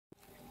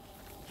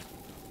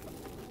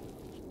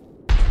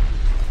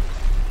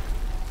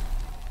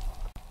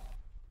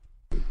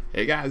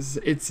Hey guys,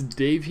 it's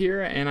Dave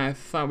here, and I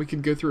thought we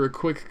could go through a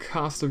quick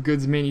cost of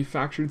goods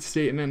manufactured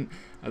statement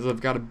as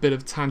I've got a bit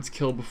of time to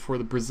kill before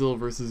the Brazil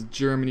versus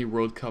Germany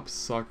World Cup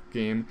soccer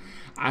game,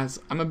 as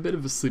I'm a bit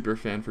of a sleeper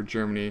fan for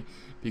Germany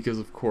because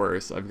of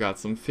course I've got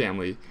some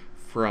family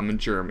from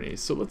Germany.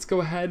 So let's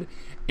go ahead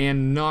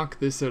and knock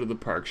this out of the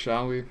park,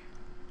 shall we?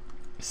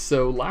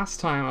 So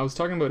last time I was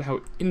talking about how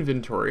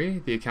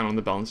inventory, the account on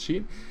the balance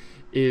sheet,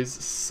 is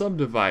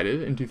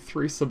subdivided into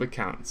three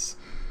sub-accounts: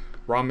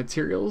 raw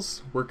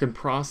materials, work in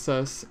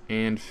process,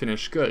 and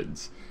finished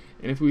goods.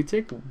 And if we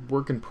take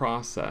work in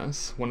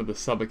process, one of the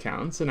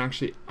sub-accounts, and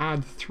actually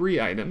add three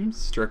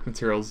items: direct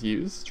materials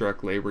used,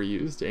 direct labor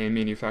used, and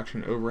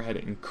manufacturing overhead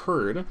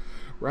incurred,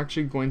 we're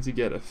actually going to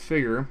get a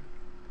figure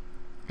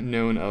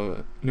known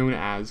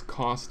as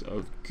cost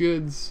of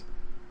goods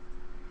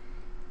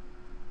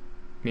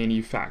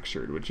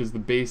manufactured, which is the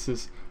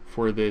basis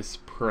for this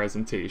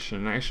presentation.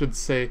 And I should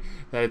say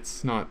that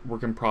it's not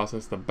work in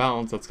process, the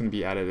balance that's going to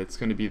be added, it's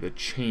going to be the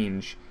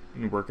change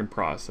in work in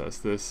process.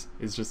 This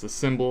is just a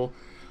symbol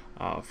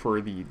for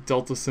the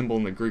delta symbol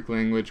in the Greek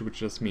language, which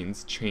just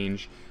means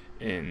change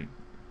in.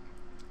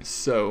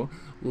 So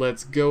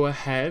let's go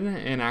ahead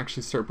and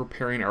actually start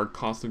preparing our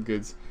cost of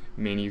goods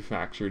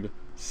manufactured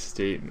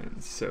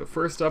statements. So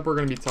first up, we're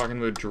going to be talking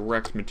about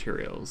direct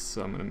materials.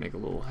 So I'm going to make a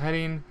little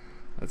heading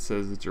that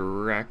says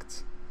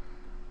direct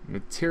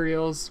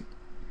materials,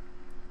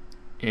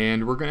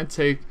 and we're going to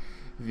take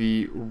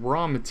the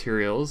raw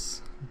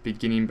materials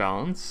beginning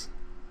balance.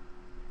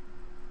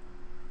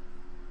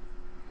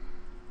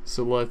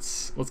 So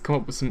let's come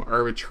up with some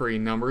arbitrary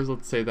numbers.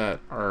 Let's say that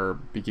our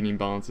beginning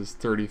balance is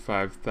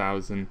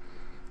 $35,000,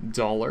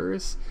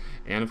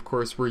 and of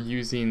course we're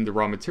using the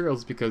raw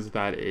materials because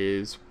that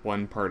is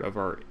one part of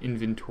our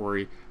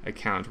inventory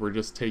account. We're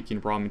just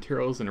taking raw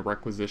materials and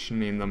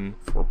requisitioning them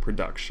for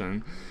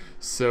production.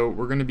 So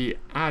we're going to be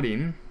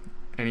adding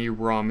any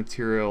raw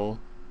material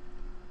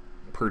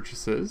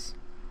purchases,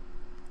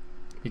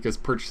 because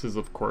purchases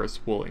of course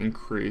will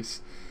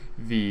increase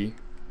the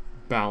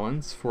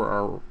balance for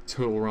our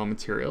total raw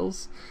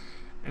materials,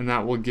 and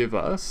that will give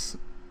us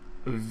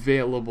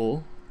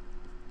available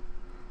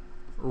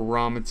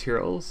raw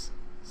materials.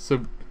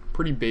 So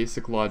pretty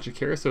basic logic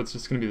here. So it's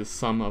just going to be the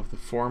sum of the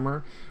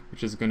former,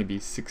 which is going to be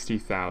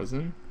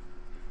 60,000,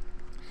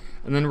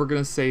 and then we're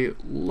going to say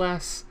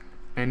less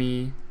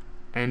any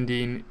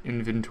ending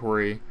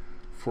inventory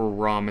for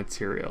raw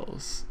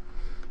materials.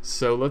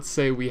 So let's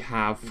say we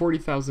have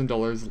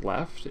 $40,000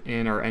 left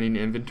in our ending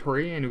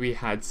inventory and we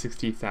had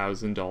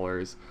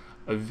 $60,000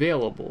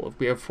 available. If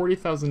we have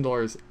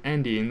 $40,000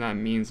 ending, that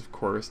means of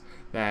course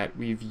that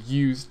we've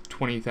used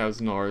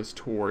 $20,000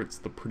 towards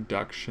the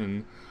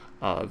production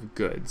of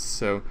goods.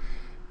 So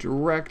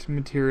direct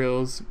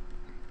materials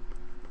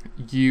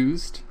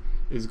used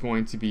is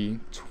going to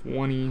be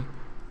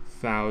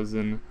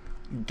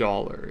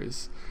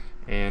 $20,000.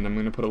 And I'm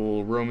going to put a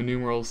little Roman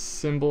numeral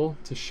symbol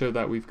to show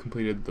that we've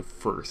completed the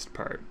first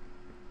part.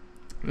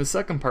 The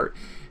second part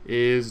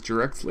is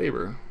direct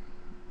labor.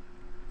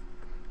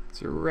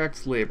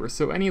 Direct labor.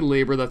 So any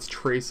labor that's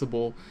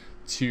traceable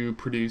to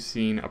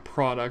producing a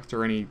product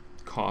or any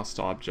cost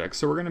object.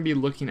 So we're going to be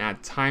looking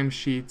at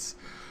timesheets,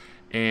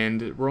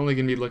 and we're only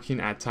going to be looking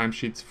at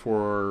timesheets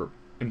for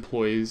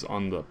employees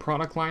on the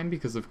product line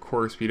because of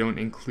course we don't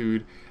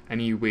include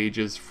any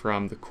wages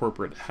from the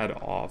corporate head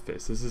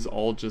office. This is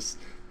all just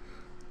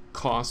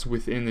costs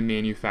within the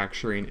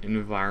manufacturing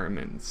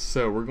environment.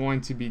 So we're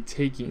going to be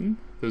taking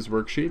those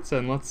worksheets,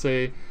 and let's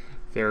say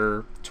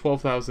they're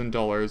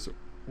 $12,000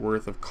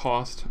 worth of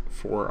cost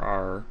for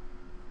our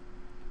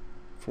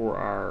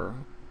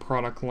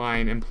product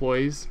line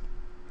employees.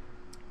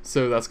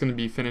 So that's going to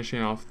be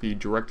finishing off the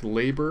direct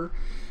labor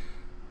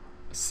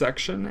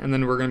section, and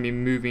then we're going to be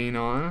moving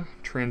on,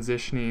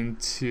 transitioning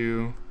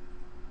to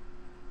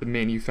the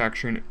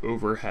manufacturing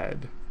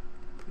overhead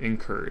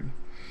incurred.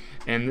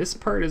 And this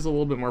part is a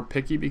little bit more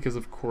picky because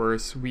of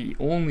course we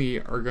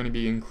only are going to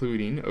be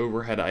including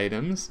overhead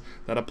items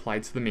that apply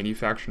to the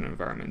manufacturing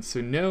environment.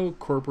 So no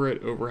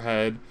corporate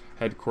overhead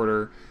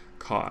headquarter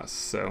costs.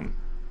 So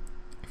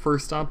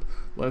first up,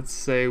 let's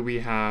say we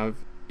have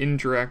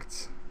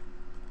indirect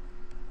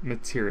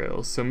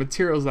materials. So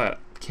materials that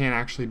can't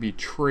actually be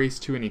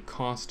traced to any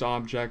cost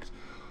object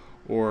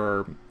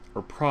or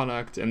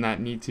product, and that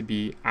need to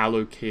be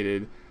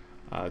allocated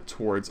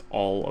towards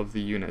all of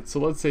the units. So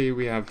let's say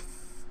we have,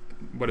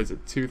 what is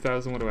it,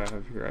 2,000? What do I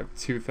have here? I have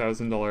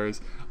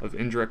 $2,000 of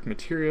indirect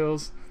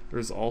materials.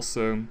 There's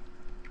also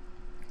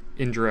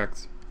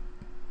indirect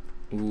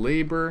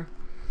labor,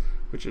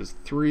 which is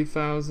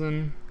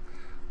 3,000.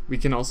 We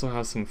can also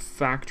have some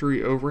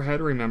factory overhead.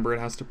 Remember, it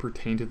has to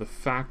pertain to the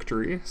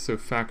factory, so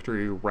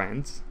factory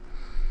rent.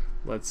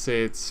 Let's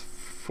say it's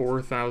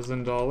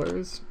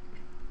 $4,000.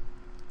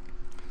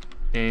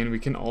 And we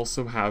can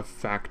also have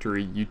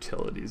factory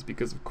utilities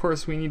because of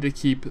course we need to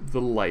keep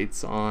the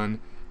lights on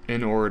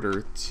in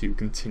order to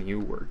continue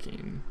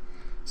working.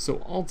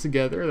 So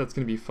altogether that's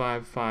going to be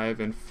 5, 5,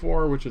 and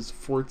 4, which is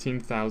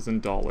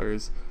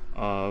 $14,000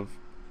 of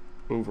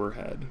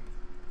overhead.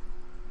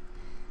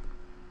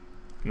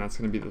 and that's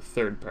going to be the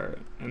third part.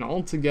 And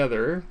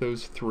altogether,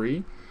 those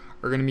three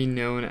are going to be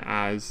known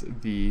as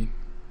the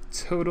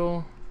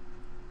total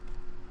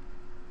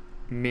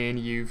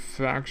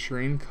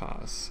manufacturing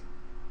costs.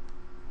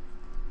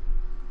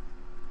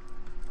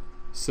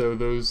 So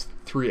those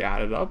three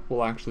added up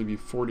will actually be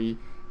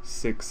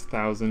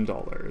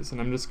 $46,000.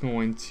 And I'm just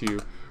going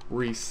to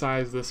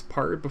resize this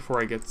part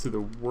before I get to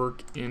the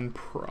work in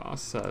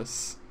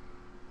process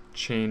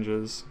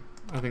changes.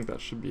 I think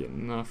that should be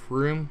enough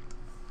room.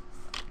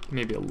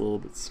 Maybe a little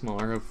bit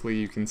smaller. Hopefully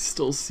you can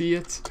still see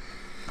it.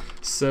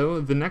 So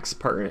the next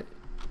part,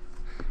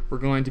 we're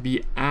going to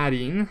be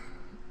adding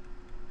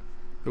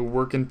the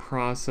work in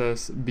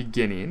process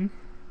beginning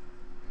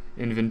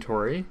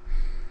inventory,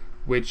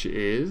 which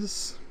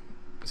is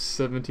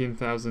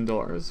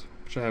 $17,000,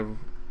 which I have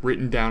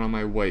written down on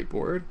my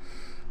whiteboard.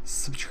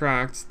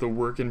 Subtract the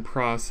work in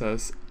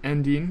process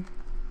ending,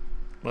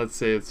 let's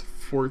say it's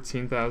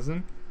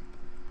 $14,000,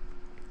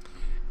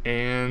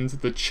 and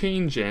the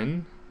change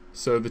in,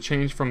 so the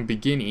change from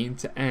beginning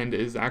to end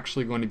is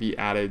actually going to be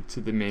added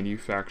to the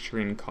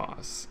manufacturing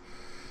costs.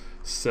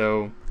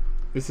 So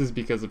this is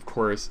because, of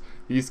course,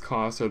 these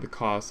costs are the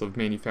costs of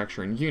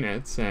manufacturing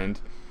units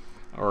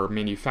or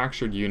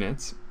manufactured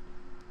units,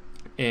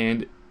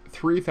 and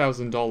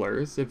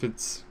 $3,000 if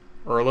it's,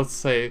 or let's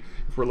say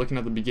if we're looking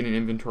at the beginning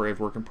inventory of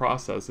work in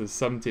process is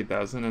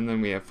 $17,000, and then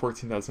we have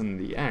 $14,000 in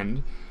the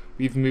end,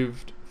 we've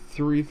moved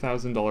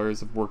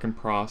 $3,000 of work in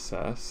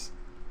process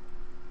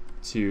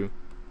to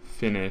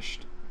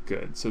finished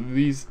goods. So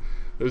those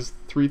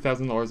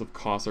 $3,000 of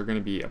costs are going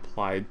to be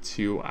applied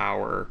to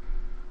our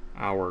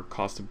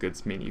cost of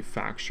goods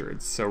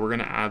manufactured. So we're going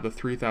to add the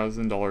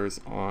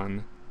 $3,000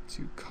 on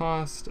to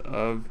cost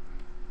of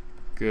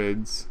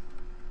goods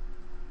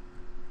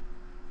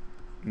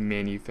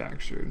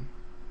manufactured.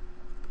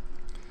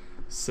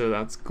 So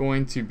that's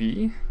going to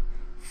be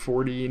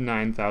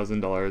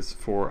 $49,000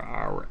 for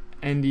our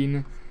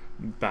ending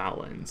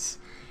balance.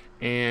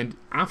 And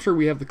after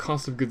we have the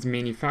cost of goods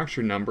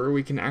manufactured number,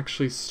 we can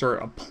actually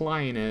start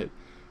applying it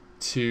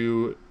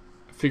to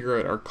figure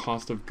out our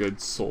cost of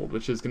goods sold,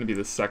 which is going to be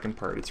the second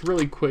part. It's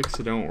really quick,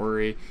 so don't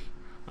worry.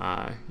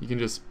 You can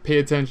just pay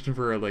attention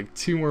for like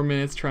 2 more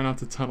minutes, try not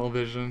to tunnel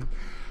vision.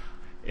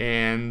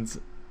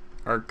 And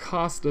our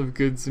cost of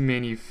goods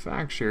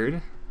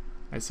manufactured,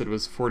 I said,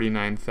 was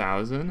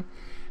 $49,000.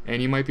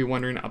 And you might be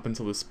wondering up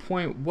until this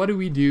point, what do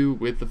we do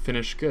with the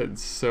finished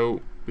goods?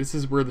 So this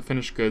is where the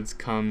finished goods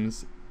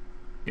comes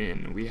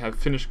in. We have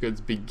finished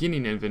goods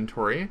beginning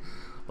inventory.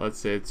 Let's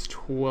say it's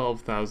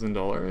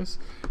 $12,000.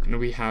 And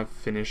we have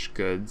finished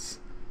goods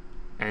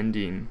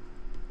ending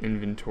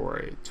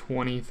inventory,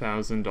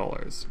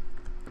 $20,000.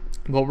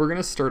 Well, we're going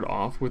to start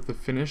off with the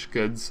finished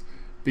goods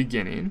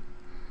beginning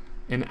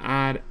and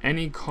add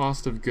any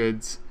cost of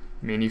goods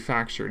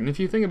manufactured. And if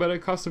you think about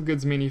it, cost of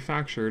goods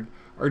manufactured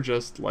are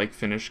just like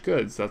finished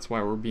goods. That's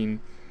why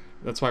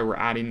we're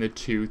adding the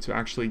two to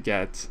actually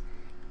get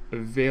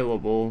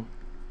available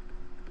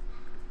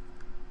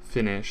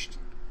finished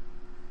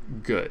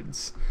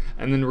goods.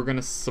 And then we're going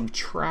to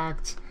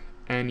subtract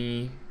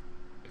any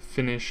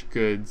finished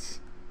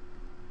goods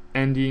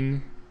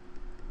ending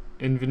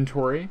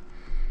inventory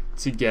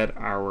to get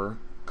our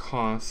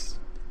cost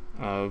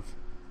of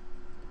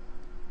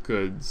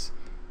goods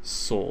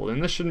sold.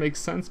 And this should make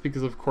sense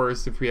because, of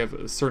course, if we have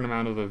a certain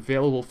amount of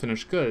available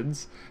finished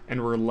goods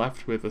and we're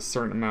left with a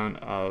certain amount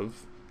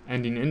of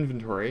ending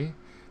inventory,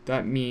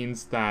 that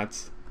means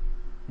that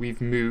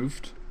we've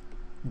moved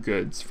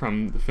goods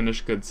from the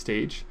finished goods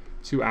stage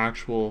to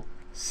actual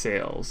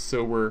sales.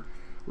 So we're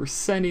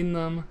sending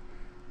them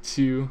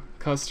to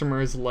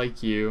customers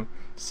like you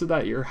so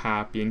that you're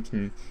happy and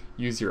can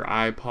use your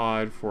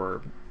iPod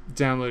for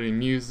downloading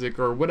music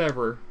or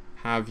whatever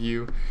have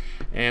you.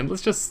 And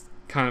let's just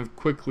kind of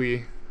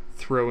quickly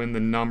throw in the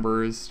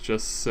numbers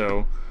just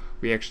so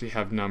we actually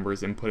have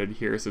numbers inputted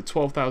here. So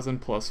 12,000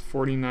 plus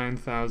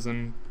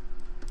 49,000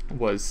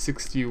 was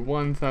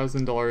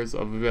 $61,000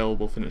 of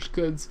available finished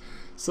goods.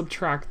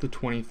 Subtract the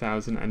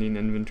 20,000 ending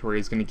inventory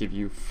is going to give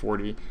you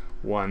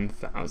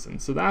 41,000.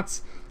 So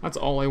that's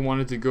all I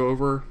wanted to go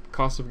over.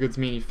 Cost of goods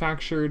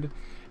manufactured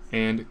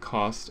and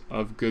cost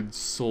of goods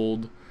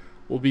sold.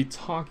 We'll be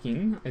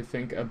talking, I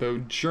think,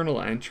 about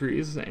journal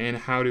entries and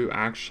how to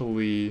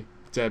actually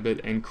debit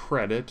and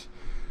credit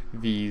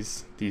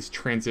these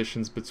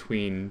transitions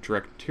between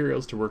direct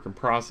materials to work in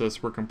process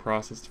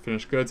to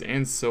finished goods,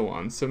 and so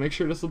on. So make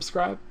sure to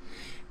subscribe,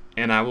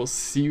 and I will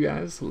see you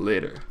guys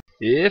later.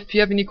 If you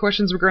have any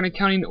questions regarding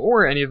accounting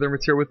or any other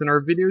material within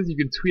our videos, you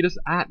can tweet us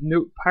at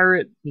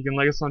Notepirate. You can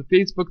like us on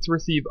Facebook to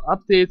receive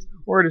updates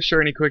or to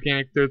share any quick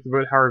anecdotes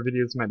about how our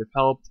videos might have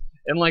helped.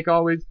 And like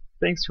always,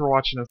 thanks for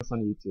watching us on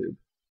YouTube.